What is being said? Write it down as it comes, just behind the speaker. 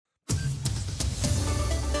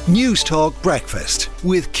News Talk Breakfast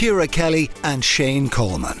with Ciara Kelly and Shane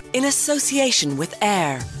Coleman. In association with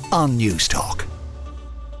AIR on News Talk.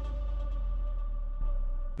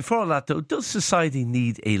 Before all that, though, does society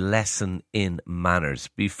need a lesson in manners?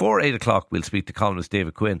 Before 8 o'clock, we'll speak to columnist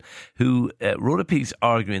David Quinn, who wrote a piece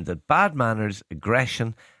arguing that bad manners,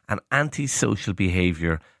 aggression and antisocial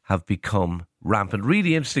behaviour have become rampant.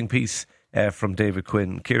 Really interesting piece from David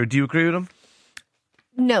Quinn. Ciara, do you agree with him?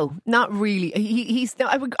 No, not really. I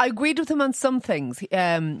agreed with him on some things.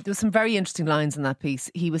 There were some very interesting lines in that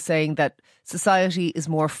piece. He was saying that society is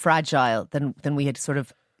more fragile than we had sort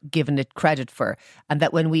of given it credit for, and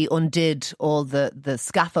that when we undid all the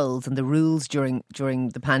scaffolds and the rules during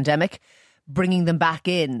the pandemic, bringing them back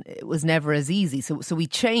in, it was never as easy. So we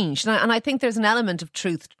changed, and I think there's an element of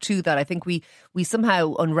truth to that. I think we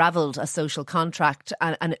somehow unravelled a social contract,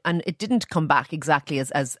 and it didn't come back exactly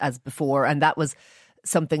as before, and that was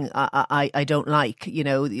something I don't like. You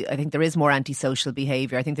know, I think there is more antisocial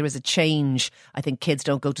behaviour. I think there is a change. I think kids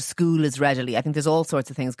don't go to school as readily. I think there's all sorts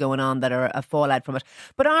of things going on that are a fallout from it.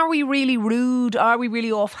 But are we really rude? Are we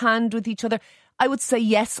really offhand with each other? I would say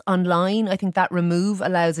yes, online. I think that remove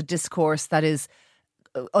allows a discourse that is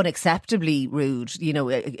unacceptably rude. You know,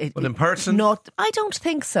 but in person? I don't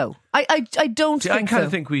think so. I don't think so. I kind of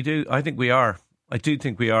think we do. I think we are. I do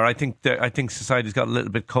think we are. I think society's got a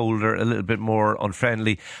little bit colder, a little bit more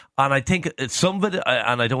unfriendly, and I think some of it,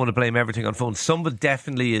 and I don't want to blame everything on phones, some of it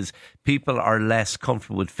definitely is people are less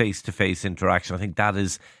comfortable with face-to-face interaction. I think that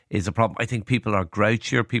is a problem. I think people are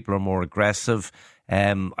grouchier, people are more aggressive.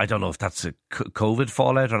 I don't know if that's a COVID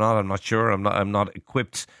fallout or not. I'm not sure. I'm not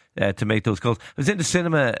equipped to make those calls. I was in the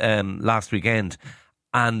cinema last weekend,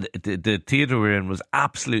 and the theatre we were in was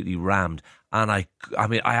absolutely rammed. And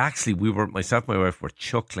myself and my wife were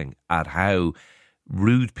chuckling at how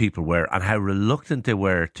rude people were and how reluctant they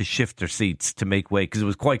were to shift their seats to make way, because it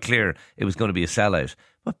was quite clear it was going to be a sellout.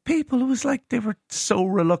 But people, it was like they were so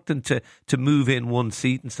reluctant to move in one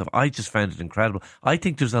seat and stuff. I just found it incredible. I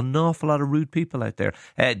think there's an awful lot of rude people out there.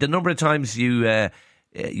 The number of times you've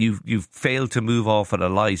failed to move off at a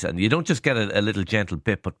light, and you don't just get a little gentle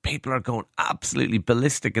bit, but people are going absolutely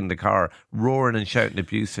ballistic in the car, roaring and shouting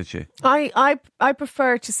abuse at you. I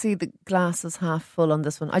prefer to see the glasses half full on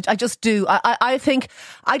this one. I just do. I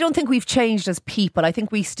don't think we've changed as people. I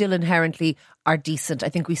think we still inherently are decent. I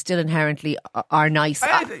think we still inherently are nice.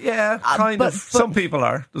 But some people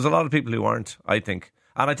are. There's a lot of people who aren't, I think.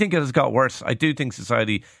 And I think it has got worse. I do think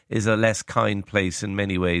society is a less kind place in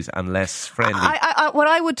many ways and less friendly. What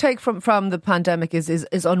I would take from the pandemic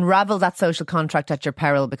is unravel that social contract at your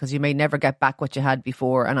peril, because you may never get back what you had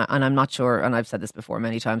before. And I'm not sure, and I've said this before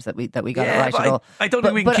many times, that we got it right at all. I don't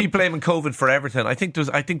think we can keep blaming COVID for everything. I think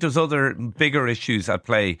there's other bigger issues at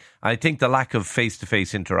play. I think the lack of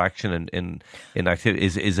face-to-face interaction in activity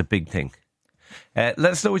is a big thing. Let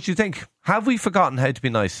us know what you think. Have we forgotten how to be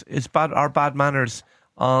nice? Are bad manners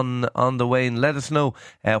on the wane? Let us know.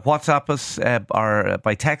 WhatsApp us or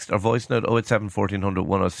by text or voice note 087 1400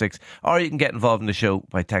 106, or you can get involved in the show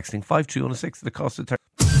by texting 53106 at the cost of 30.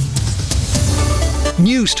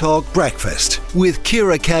 News Talk Breakfast with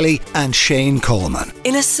Ciara Kelly and Shane Coleman.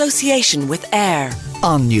 In association with AIR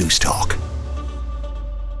on News Talk.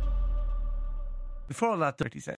 Before all that, 30 seconds.